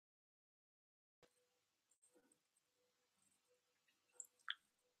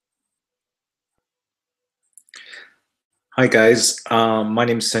Hi guys, my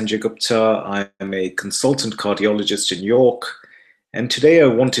name is Sanjay Gupta. I am a consultant cardiologist in York, and today I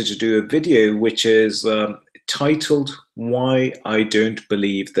wanted to do a video which is titled Why I Don't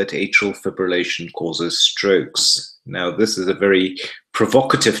Believe That Atrial Fibrillation Causes Strokes. Now, this is a very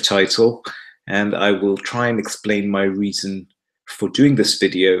provocative title, and I will try and explain my reason for doing this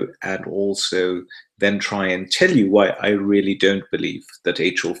video and also then try and tell you why I really don't believe that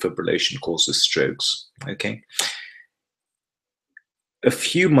atrial fibrillation causes strokes. Okay. A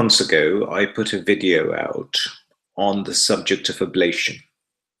few months ago, I put a video out on the subject of ablation.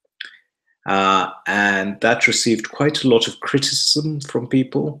 And that received quite a lot of criticism from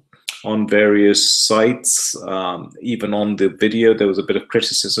people on various sites. Even on the video, there was a bit of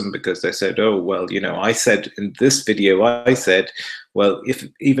criticism because they said, oh, well, I said in this video, I said, well,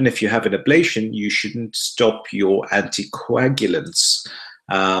 even if you have an ablation, you shouldn't stop your anticoagulants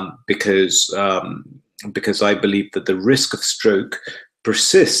because I believe that the risk of stroke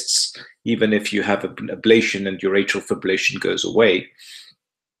persists even if you have an ablation and your atrial fibrillation goes away.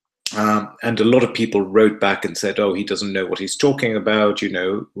 And a lot of people wrote back and said, "Oh, he doesn't know what he's talking about.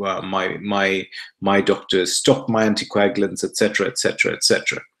 My doctor stopped my anticoagulants, etc., etc.,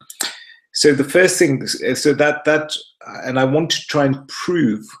 etc." So the first thing, and I want to try and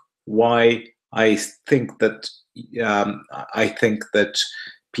prove why I think that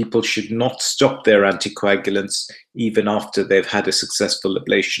people should not stop their anticoagulants even after they've had a successful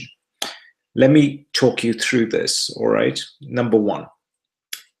ablation. Let me talk you through this, all right? Number one,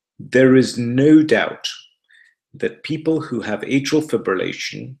 there is no doubt that people who have atrial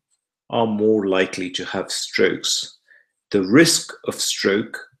fibrillation are more likely to have strokes. The risk of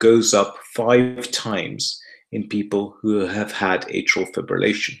stroke goes up 5 times in people who have had atrial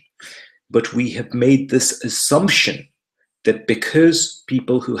fibrillation. But we have made this assumption that because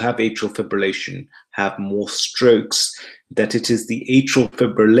people who have atrial fibrillation have more strokes, that it is the atrial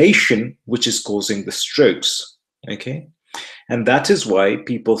fibrillation which is causing the strokes, okay? And that is why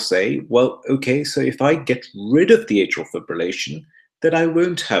people say, well, okay, so if I get rid of the atrial fibrillation, then I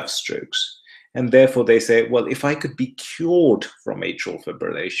won't have strokes. And therefore they say, well, if I could be cured from atrial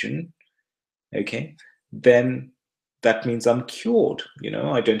fibrillation, okay, then that means I'm cured.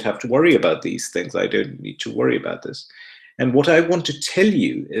 I don't have to worry about these things. I don't need to worry about this. And what I want to tell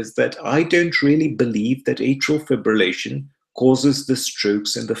you is that I don't really believe that atrial fibrillation causes the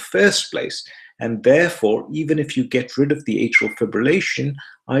strokes in the first place. And therefore, even if you get rid of the atrial fibrillation,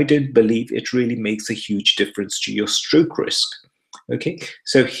 I don't believe it really makes a huge difference to your stroke risk. Okay,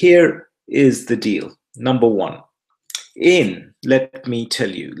 so here is the deal. Number one, let me tell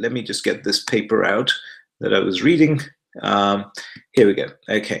you, let me just get this paper out that I was reading. Here we go.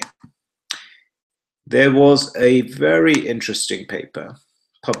 Okay. There was a very interesting paper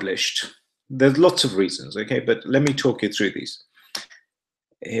published. There's lots of reasons, okay, but let me talk you through these.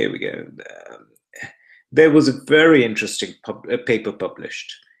 Here we go. There was a very interesting paper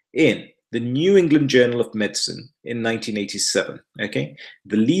published in the New England Journal of Medicine in 1987, okay?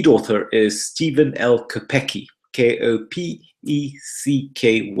 The lead author is Stephen L. Kopecky, Kopecky.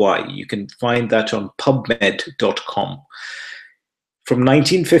 You can find that on pubmed.com. From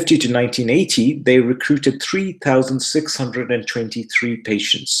 1950 to 1980, they recruited 3,623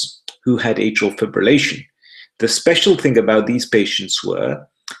 patients who had atrial fibrillation. The special thing about these patients were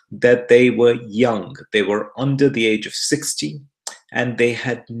that they were young. They were under the age of 60, and they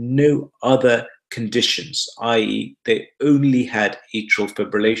had no other conditions, i.e. they only had atrial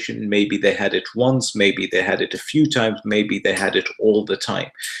fibrillation. Maybe they had it once, maybe they had it a few times, maybe they had it all the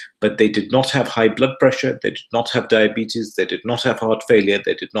time. But they did not have high blood pressure, they did not have diabetes, they did not have heart failure,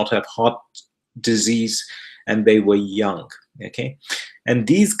 they did not have heart disease, and they were young, okay? And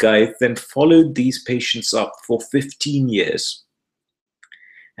these guys then followed these patients up for 15 years.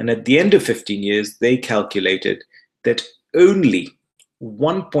 And at the end of 15 years, they calculated that only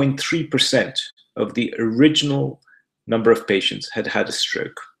 1.3% of the original number of patients had had a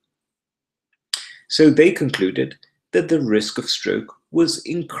stroke. So they concluded that the risk of stroke was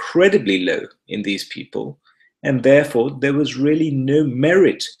incredibly low in these people, and therefore there was really no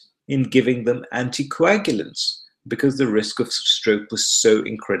merit in giving them anticoagulants because the risk of stroke was so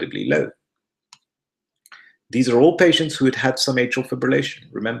incredibly low. These are all patients who had had some atrial fibrillation,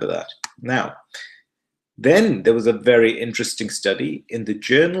 remember that. Now, then there was a very interesting study in the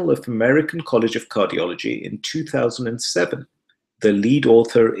Journal of American College of Cardiology in 2007. The lead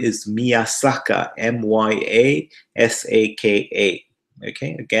author is Myasaka, M-Y-A-S-A-K-A.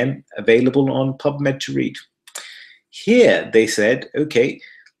 Okay, again, available on PubMed to read. Here they said, okay,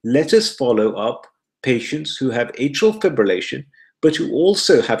 let us follow up patients who have atrial fibrillation, but who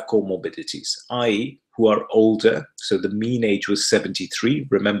also have comorbidities, i.e. who are older. So the mean age was 73.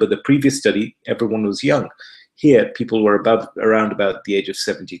 Remember the previous study, everyone was young. Here, people were around about the age of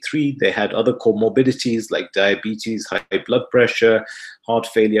 73. They had other comorbidities like diabetes, high blood pressure, heart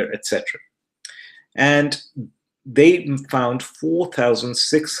failure, etc. And they found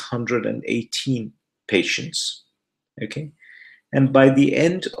 4,618 patients. Okay. And by the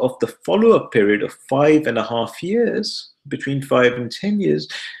end of the follow-up period of 5.5 years, between 5 and 10 years,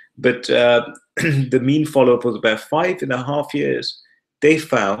 but the mean follow-up was about 5.5 years, they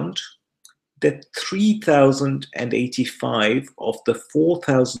found that 3,085 of the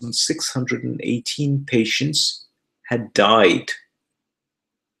 4,618 patients had died.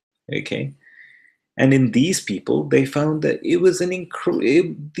 Okay. And in these people, they found that it was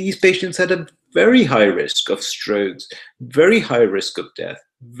these patients had a very high risk of strokes, very high risk of death,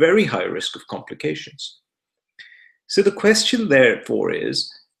 very high risk of complications. So the question, therefore,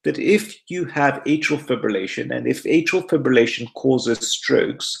 is that if you have atrial fibrillation, and if atrial fibrillation causes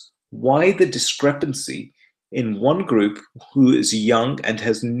strokes, why the discrepancy in one group who is young and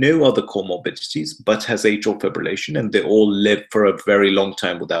has no other comorbidities but has atrial fibrillation, and they all live for a very long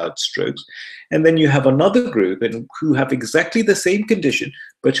time without strokes, and then you have another group who have exactly the same condition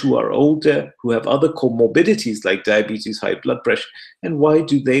but who are older, who have other comorbidities like diabetes, high blood pressure, and why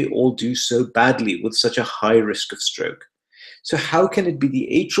do they all do so badly with such a high risk of stroke? So how can it be the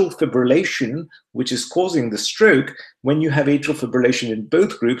atrial fibrillation which is causing the stroke when you have atrial fibrillation in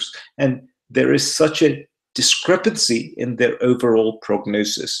both groups and there is such a discrepancy in their overall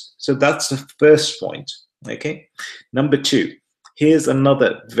prognosis? So that's the first point. Okay. Number two, here's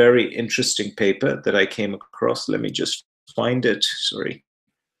another very interesting paper that I came across. Let me just find it. Sorry.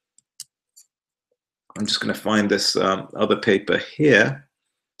 I'm just going to find this other paper here,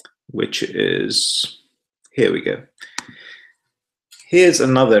 which is, here we go. Here's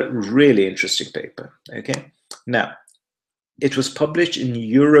another really interesting paper. Okay. Now, it was published in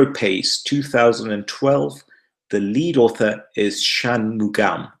Europace 2012. The lead author is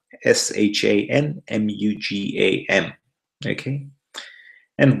Shanmugam, Shanmugam. Okay.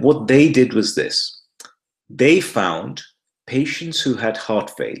 And what they did was this. They found patients who had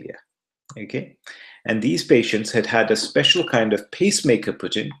heart failure. Okay. And these patients had had a special kind of pacemaker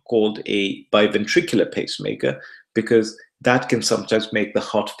put in called a biventricular pacemaker, because that can sometimes make the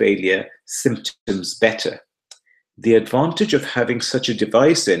heart failure symptoms better. The advantage of having such a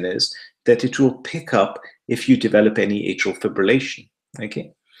device in is that it will pick up if you develop any atrial fibrillation.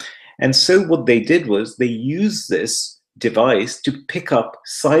 Okay. And so what they did was they used this device to pick up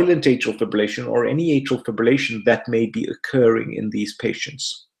silent atrial fibrillation or any atrial fibrillation that may be occurring in these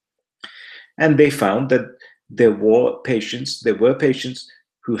patients. And they found that there were patients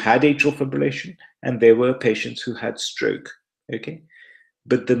who had atrial fibrillation and there were patients who had stroke. Okay.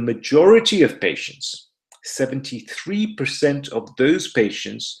 But the majority of patients, 73% of those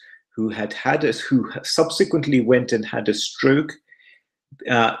patients who subsequently went and had a stroke,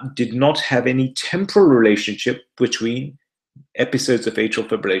 did not have any temporal relationship between episodes of atrial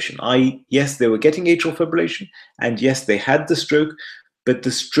fibrillation. Yes, they were getting atrial fibrillation, and yes, they had the stroke, but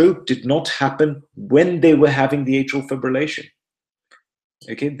the stroke did not happen when they were having the atrial fibrillation.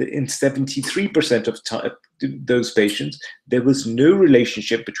 Okay, in 73% of those patients, there was no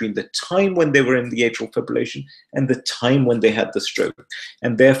relationship between the time when they were in the atrial fibrillation and the time when they had the stroke.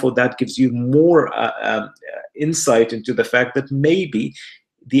 And therefore, that gives you more insight into the fact that maybe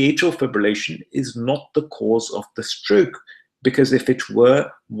the atrial fibrillation is not the cause of the stroke, because if it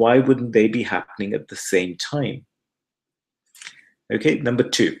were, why wouldn't they be happening at the same time? Okay, number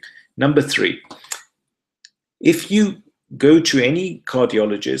two. Number three, if you go to any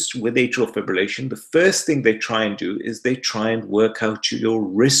cardiologist with atrial fibrillation, the first thing they try and do is they try and work out your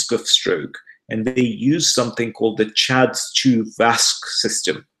risk of stroke. And they use something called the CHADS2-VASc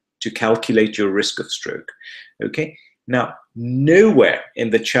system to calculate your risk of stroke. Okay. Now, nowhere in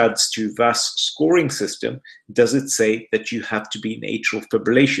the CHADS2-VASc scoring system does it say that you have to be in atrial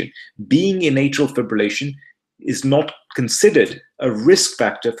fibrillation. Being in atrial fibrillation is not considered a risk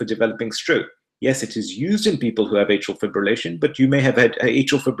factor for developing stroke. Yes, it is used in people who have atrial fibrillation, but you may have had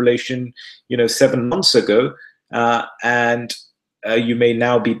atrial fibrillation, 7 months ago, and you may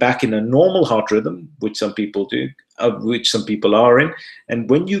now be back in a normal heart rhythm, which some people do, which some people are in. And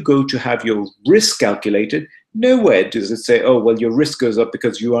when you go to have your risk calculated, nowhere does it say, oh, well, your risk goes up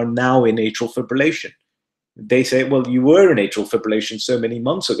because you are now in atrial fibrillation. They say, well, you were in atrial fibrillation so many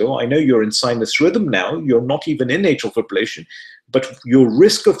months ago. I know you're in sinus rhythm now. You're not even in atrial fibrillation, but your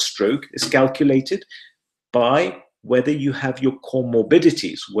risk of stroke is calculated by whether you have your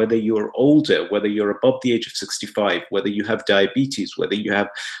comorbidities, whether you're older, whether you're above the age of 65, whether you have diabetes, whether you have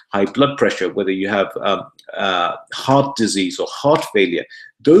high blood pressure, whether you have heart disease or heart failure.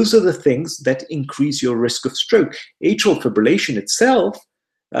 Those are the things that increase your risk of stroke. Atrial fibrillation itself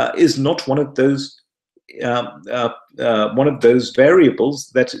is not one of those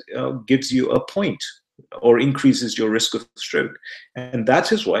variables that gives you a point or increases your risk of stroke. And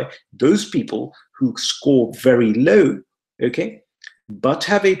that is why those people who score very low, okay, but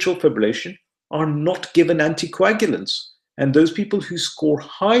have atrial fibrillation are not given anticoagulants. And those people who score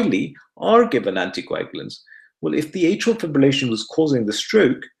highly are given anticoagulants. Well, if the atrial fibrillation was causing the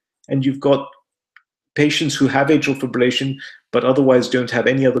stroke, and you've got patients who have atrial fibrillation but otherwise don't have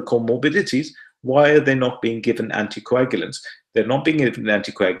any other comorbidities, why are they not being given anticoagulants? They're not being given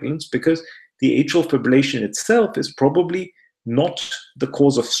anticoagulants because the atrial fibrillation itself is probably not the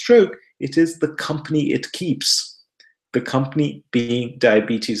cause of stroke. It is the company it keeps. The company being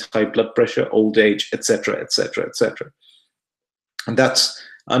diabetes, high blood pressure, old age, etc., etc., etc. And that's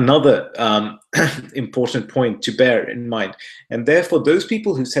another important point to bear in mind. And therefore, those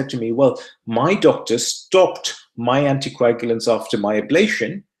people who said to me, well, my doctor stopped my anticoagulants after my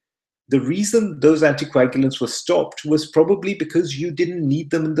ablation, the reason those anticoagulants were stopped was probably because you didn't need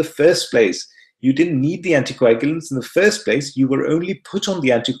them in the first place. You didn't need the anticoagulants in the first place. You were only put on the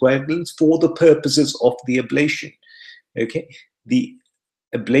anticoagulants for the purposes of the ablation. Okay? The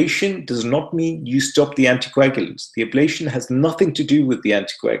ablation does not mean you stop the anticoagulants. The ablation has nothing to do with the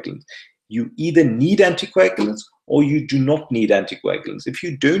anticoagulants. You either need anticoagulants or you do not need anticoagulants. If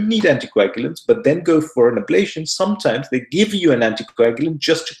you don't need anticoagulants, but then go for an ablation, sometimes they give you an anticoagulant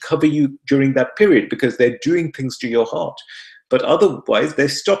just to cover you during that period because they're doing things to your heart. But otherwise, they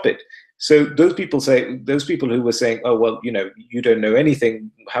stop it. So those people who were saying, oh, well, you know, you don't know anything.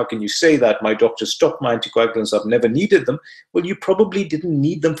 How can you say that? My doctor stopped my anticoagulants. I've never needed them. Well, you probably didn't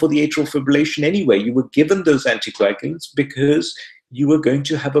need them for the atrial fibrillation anyway. You were given those anticoagulants because you were going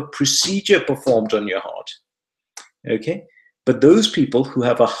to have a procedure performed on your heart. Okay? But those people who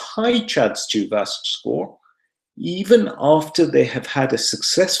have a high CHA2DS2 VASc score, even after they have had a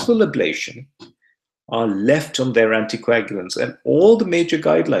successful ablation, are left on their anticoagulants. And all the major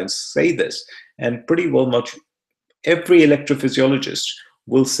guidelines say this, and pretty well much every electrophysiologist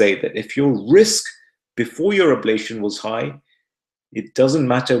will say that if your risk before your ablation was high, it doesn't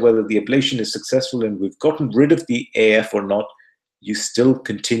matter whether the ablation is successful and we've gotten rid of the AF or not, you still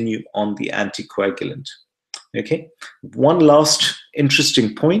continue on the anticoagulant. Okay, one last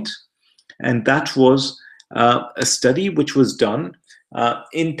interesting point, and that was a study which was done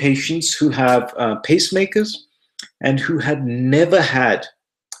in patients who have pacemakers and who had never had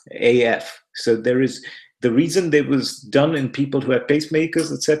AF. So there is the reason it was done in people who had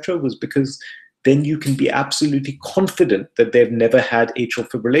pacemakers, etc., was because then you can be absolutely confident that they've never had atrial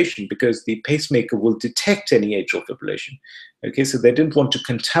fibrillation because the pacemaker will detect any atrial fibrillation. Okay, so they didn't want to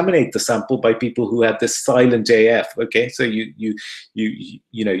contaminate the sample by people who had this silent AF. Okay, so you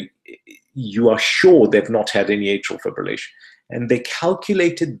are sure they've not had any atrial fibrillation. And they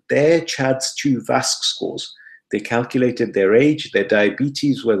calculated their CHA2DS2 VASc scores. They calculated their age, their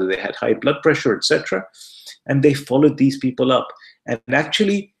diabetes, whether they had high blood pressure, etc. And they followed these people up. And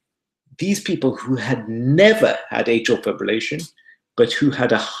actually, these people who had never had atrial fibrillation, but who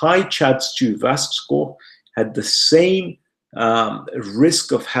had a high CHA2DS2 VASc score, had the same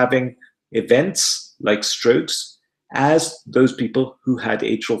risk of having events like strokes as those people who had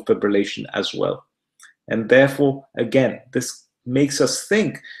atrial fibrillation as well. And therefore, again, this makes us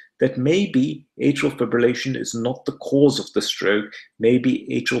think that maybe atrial fibrillation is not the cause of the stroke. Maybe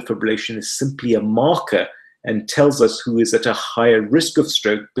atrial fibrillation is simply a marker and tells us who is at a higher risk of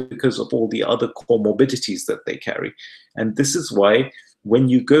stroke because of all the other comorbidities that they carry. And this is why when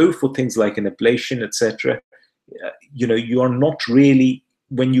you go for things like an ablation, etc., you are not really,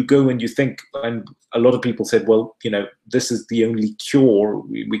 when you go and you think, and a lot of people said, well, this is the only cure,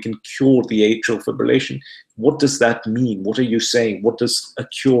 we can cure the atrial fibrillation. What does that mean? What are you saying? What does a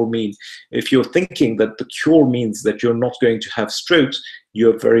cure mean? If you're thinking that the cure means that you're not going to have strokes,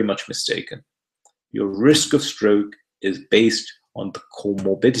 you're very much mistaken. Your risk of stroke is based on the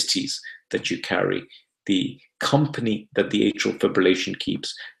comorbidities that you carry, the company that the atrial fibrillation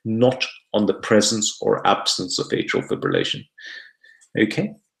keeps, not on the presence or absence of atrial fibrillation.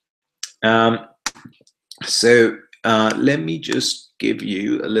 Okay, so let me just give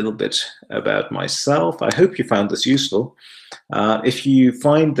you a little bit about myself. I hope you found this useful. If you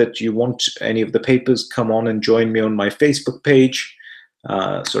find that you want any of the papers, come on and join me on my Facebook page.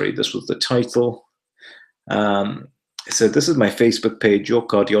 Sorry, this was the title. So this is my Facebook page,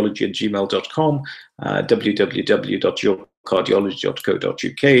 yourcardiology@gmail.com,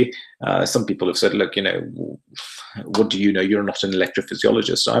 www.yourcardiology.co.uk. Some people have said, look, what do you know? You're not an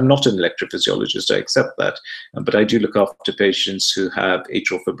electrophysiologist. I'm not an electrophysiologist. I accept that. But I do look after patients who have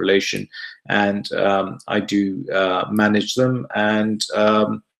atrial fibrillation, and I do manage them. And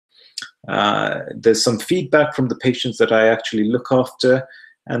there's some feedback from the patients that I actually look after,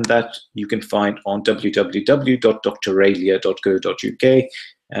 and that you can find on www.draurelia.co.uk.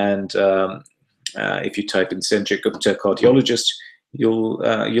 And if you type in Sanjay Gupta cardiologist,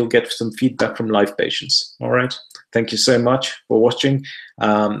 you'll get some feedback from live patients. All right. Thank you so much for watching.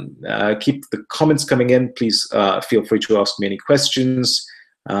 Keep the comments coming in. Please feel free to ask me any questions,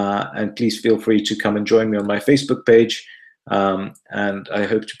 and please feel free to come and join me on my Facebook page. And I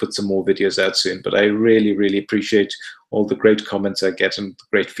hope to put some more videos out soon. But I really, really appreciate all the great comments I get and the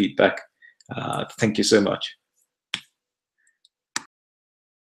great feedback. Thank you so much.